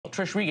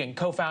Trish Regan,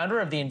 co-founder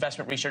of the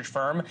investment research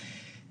firm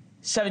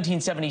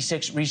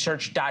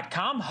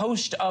 1776research.com,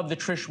 host of the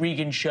Trish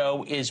Regan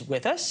Show, is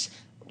with us.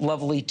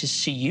 Lovely to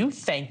see you.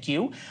 Thank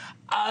you.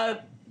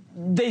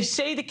 They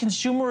say the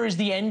consumer is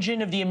the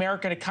engine of the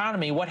American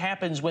economy. What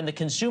happens when the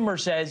consumer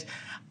says,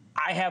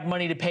 I have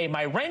money to pay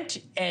my rent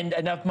and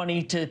enough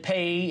money to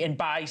pay and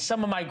buy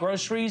some of my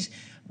groceries,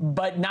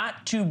 but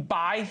not to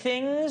buy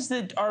things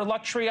that are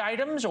luxury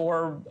items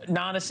or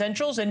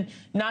non-essentials, and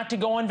not to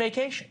go on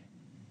vacation?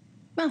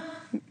 Well,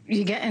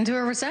 you get into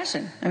a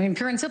recession. I mean,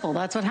 pure and simple,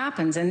 that's what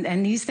happens.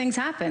 And these things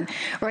happen.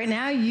 Right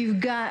now,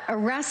 you've got a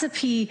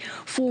recipe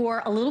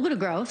for a little bit of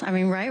growth. I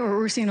mean, right,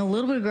 we're seeing a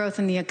little bit of growth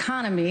in the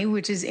economy,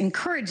 which is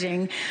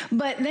encouraging.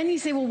 But then you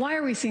say, well, why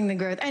are we seeing the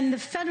growth? And the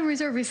Federal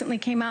Reserve recently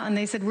came out and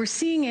they said, we're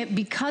seeing it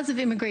because of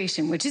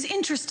immigration, which is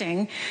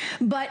interesting,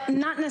 but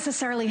not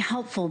necessarily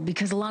helpful,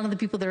 because a lot of the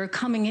people that are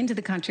coming into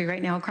the country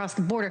right now across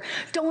the border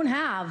don't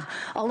have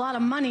a lot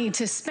of money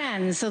to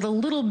spend. So the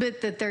little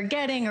bit that they're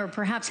getting, or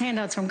perhaps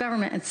handouts from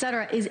government, et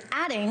cetera, is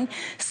adding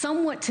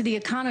somewhat to the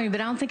economy,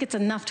 but I don't think it's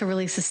enough to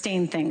really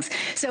sustain things.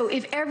 So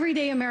if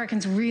everyday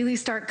Americans really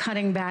start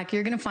cutting back,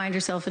 you're going to find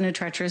yourself in a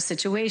treacherous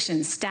situation.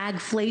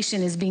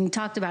 Stagflation is being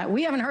talked about.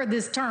 We haven't heard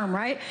this term,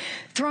 right?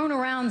 Thrown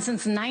around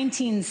since the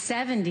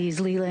 1970s,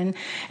 Leland.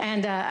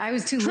 And I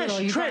was too little.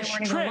 You probably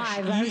weren't even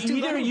alive.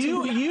 Neither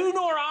you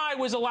nor I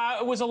was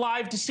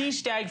alive to see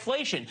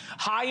stagflation.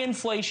 High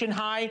inflation,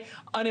 high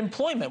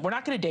unemployment. We're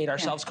not going to date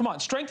ourselves. Come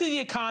on. Strength of the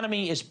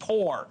economy is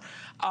poor.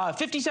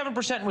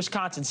 57% in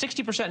Wisconsin,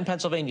 60% in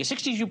Pennsylvania,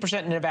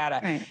 62% in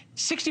Nevada,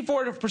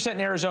 64% in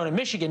Arizona,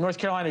 Michigan, North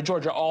Carolina,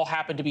 Georgia, all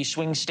happen to be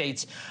swing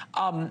states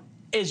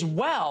as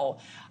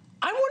well.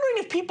 I'm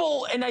wondering if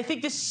people, and I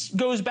think this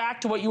goes back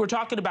to what you were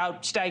talking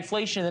about,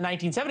 stagflation in the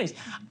 1970s,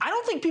 I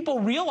don't think people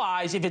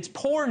realize, if it's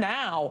poor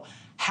now,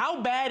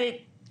 how bad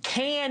it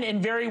can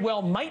and very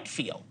well might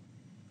feel.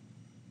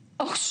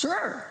 Oh,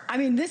 sure. I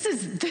mean, this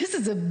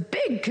is a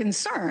big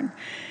concern.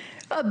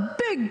 A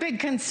big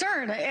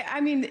concern.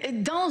 I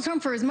mean, Donald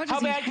Trump, for as much as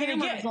he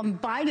hammers on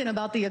Biden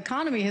about the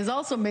economy, has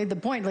also made the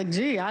point, like,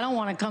 gee, I don't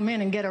want to come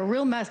in and get a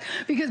real mess.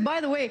 Because,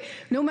 by the way,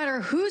 no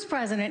matter who's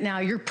president now,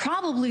 you're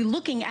probably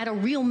looking at a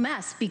real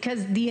mess,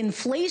 because the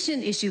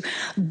inflation issue,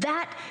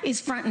 that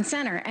is front and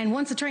center. And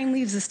once the train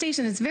leaves the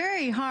station, it's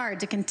very hard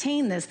to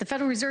contain this. The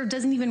Federal Reserve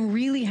doesn't even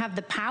really have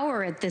the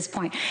power at this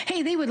point.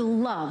 Hey, they would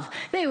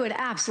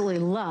absolutely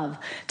love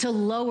to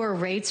lower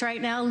rates right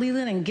now,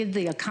 Leland, and give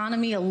the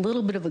economy a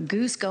little bit of a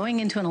goose going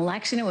into an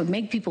election. It would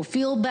make people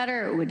feel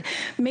better. It would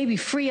maybe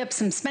free up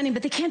some spending,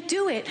 but they can't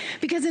do it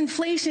because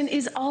inflation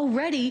is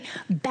already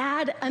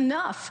bad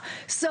enough.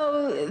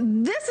 So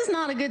this is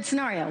not a good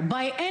scenario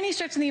by any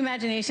stretch of the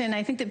imagination.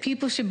 I think that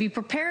people should be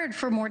prepared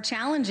for more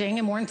challenging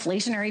and more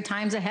inflationary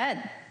times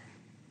ahead.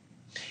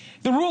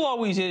 The rule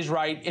always is,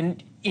 right,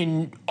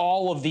 in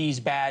all of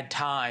these bad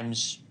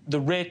times, the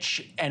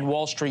rich and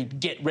Wall Street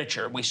get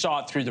richer. We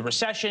saw it through the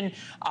recession.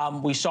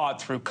 We saw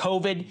it through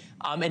COVID.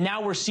 And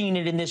now we're seeing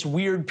it in this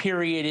weird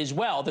period as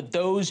well, that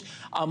those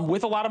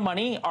with a lot of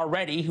money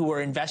already, who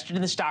are invested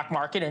in the stock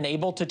market and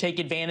able to take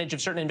advantage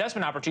of certain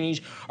investment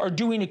opportunities, are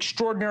doing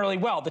extraordinarily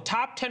well. The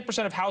top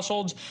 10% of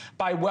households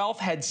by wealth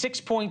had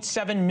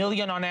 $6.7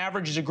 million on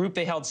average as a group.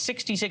 They held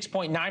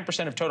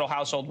 66.9% of total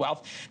household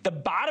wealth. The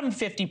bottom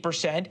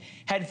 50%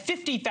 had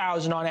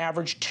 $50,000 on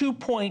average,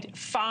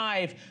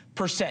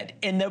 2.5%.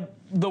 And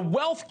the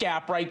wealth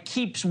gap, right,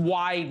 keeps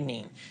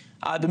widening.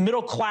 The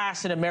middle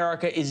class in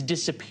America is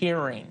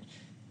disappearing.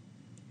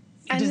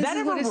 Does that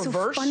ever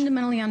reverse? So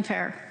fundamentally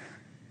unfair.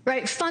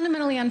 Right,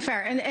 fundamentally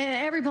unfair. And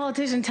every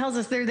politician tells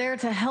us they're there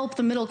to help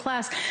the middle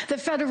class. The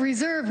Federal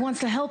Reserve wants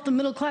to help the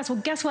middle class. Well,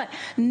 guess what?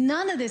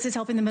 None of this is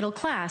helping the middle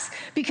class,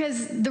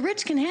 because the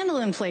rich can handle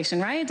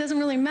inflation, right? It doesn't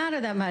really matter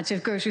that much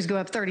if groceries go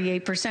up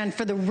 38%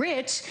 for the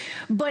rich.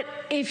 But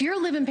if you're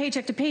living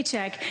paycheck to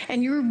paycheck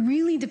and you're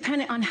really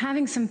dependent on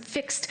having some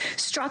fixed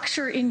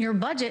structure in your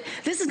budget,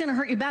 this is going to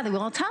hurt you badly.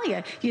 Well, I'll tell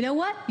you, you know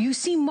what? You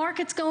see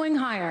markets going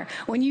higher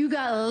when you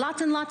got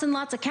lots and lots and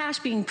lots of cash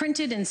being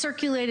printed and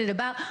circulated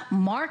about.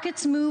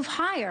 Markets move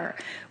higher,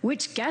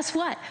 which, guess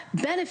what,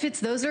 benefits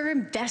those that are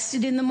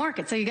invested in the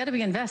market. So you got to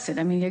be invested.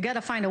 I mean, you got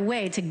to find a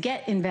way to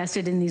get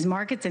invested in these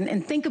markets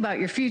and think about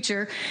your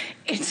future.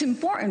 It's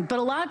important. But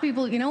a lot of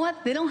people, you know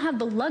what, they don't have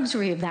the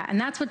luxury of that. And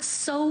that's what's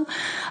so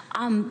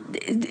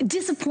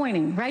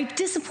disappointing, right?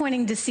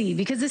 Disappointing to see,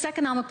 because this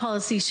economic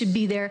policy should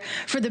be there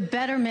for the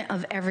betterment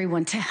of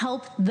everyone, to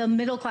help the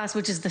middle class,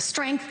 which is the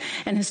strength,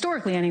 and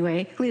historically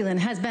anyway, Leland,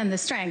 has been the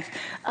strength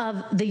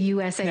of the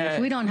USA.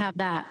 If we don't have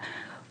that,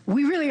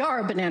 we really are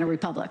a banana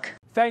republic.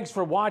 Thanks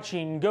for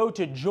watching. Go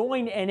to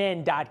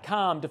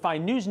joinnn.com to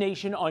find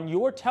NewsNation on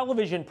your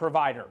television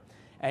provider.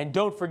 And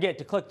don't forget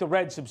to click the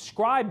red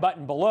subscribe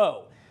button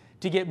below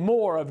to get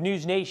more of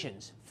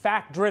NewsNation's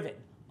fact-driven,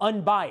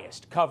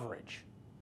 unbiased coverage.